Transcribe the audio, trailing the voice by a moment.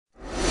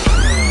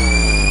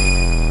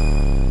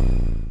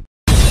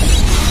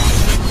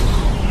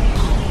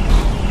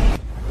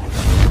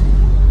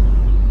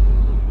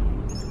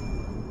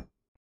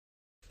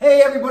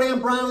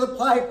I'm Brian with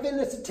Applied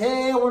Fitness.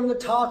 Today I wanted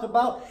to talk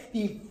about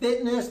the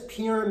fitness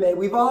pyramid.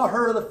 We've all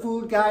heard of the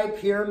food guide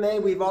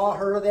pyramid. We've all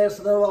heard of that. It's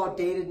a little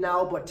outdated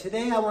now, but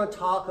today I want to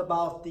talk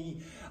about the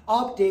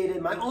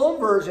updated, my own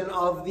version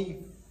of the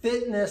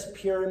fitness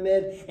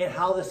pyramid and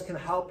how this can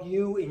help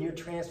you in your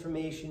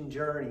transformation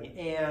journey.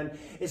 And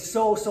it's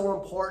so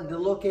important to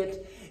look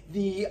at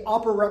the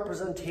upper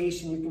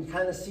representation. You can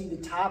kind of see the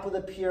top of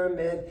the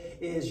pyramid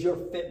is your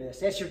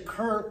fitness. That's your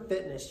current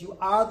fitness. You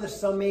are the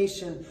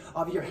summation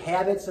of your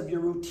habits, of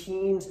your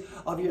routines,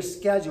 of your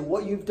schedule.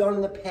 What you've done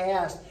in the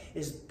past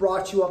is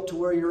brought you up to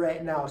where you're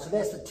at now. So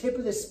that's the tip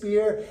of the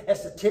spear.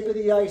 That's the tip of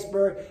the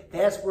iceberg.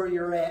 That's where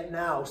you're at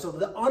now. So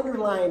the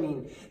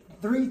underlining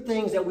three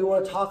things that we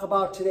want to talk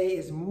about today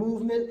is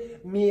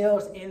movement,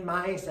 meals, and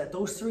mindset.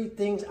 Those three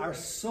things are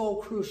so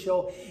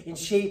crucial in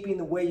shaping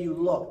the way you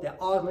look. That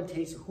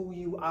augmentates who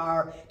you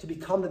are to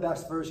become the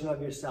best version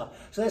of yourself.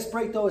 So let's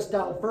break those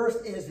down.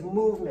 First is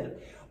movement.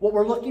 What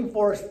we're looking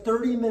for is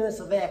 30 minutes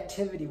of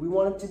activity. We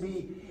want it to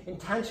be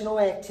intentional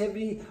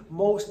activity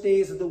most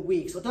days of the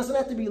week. So it doesn't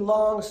have to be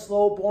long,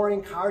 slow,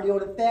 boring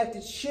cardio. In fact,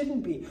 it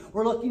shouldn't be.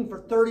 We're looking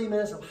for 30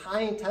 minutes of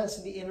high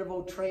intensity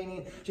interval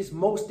training just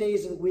most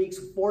days of the week,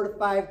 so 4 to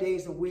 5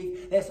 days a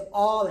week. That's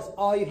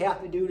all you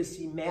have to do to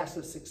see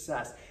massive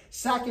success.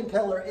 Second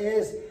pillar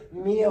is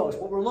meals.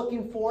 What we're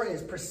looking for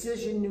is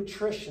precision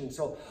nutrition.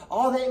 So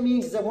all that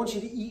means is I want you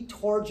to eat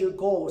towards your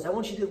goals. I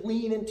want you to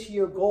lean into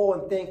your goal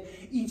and think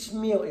each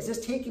meal, is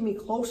this taking me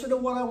closer to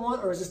what I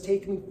want, or is this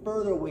taking me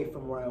further away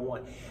from where I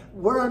want?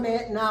 Where I'm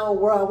at now,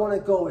 where I want to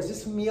go, is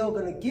this meal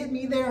going to get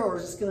me there, or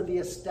is this going to be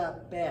a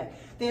step back?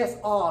 That's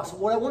all. So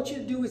what I want you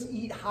to do is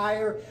eat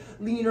higher,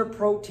 leaner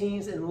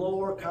proteins and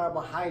lower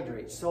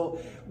carbohydrates.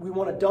 So we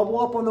want to double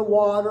up on the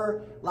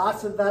water,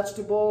 lots of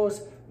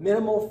vegetables,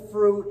 minimal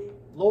fruit,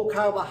 low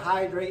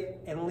carbohydrate,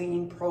 and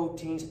lean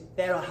proteins.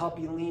 That'll help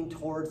you lean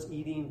towards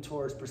eating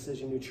towards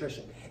precision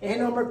nutrition. And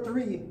number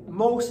three,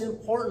 most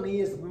importantly,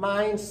 is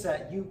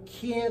mindset. You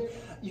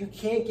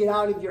can't get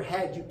out of your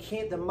head.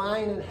 The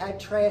mind and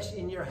head trash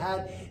in your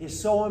head is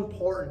so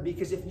important,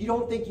 because if you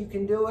don't think you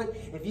can do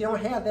it, if you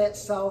don't have that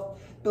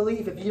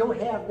self-belief, if you don't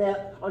have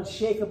that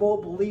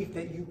unshakable belief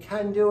that you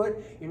can do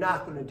it, you're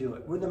not going to do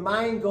it. Where the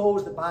mind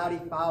goes, the body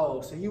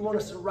follows. So you want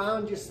to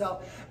surround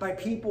yourself by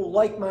people,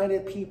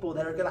 like-minded people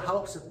that are going to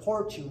help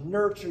support you,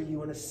 nurture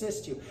you, and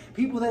assist you.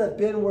 People that have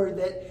been where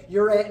that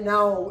you're at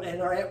now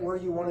and are at where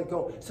you want to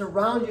go.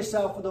 Surround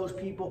yourself with those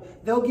people.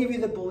 They'll give you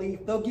the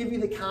belief, they'll give you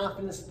the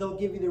confidence, they'll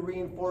give you the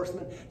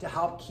reinforcement to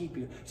help keep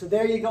you. So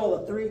there you go,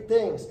 the three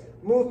things: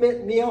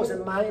 movement, meals,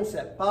 and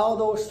mindset. Follow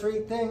those three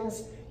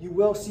things, you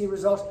will see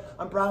results.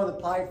 I'm Brian with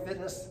Applied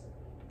Fitness.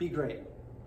 Be great.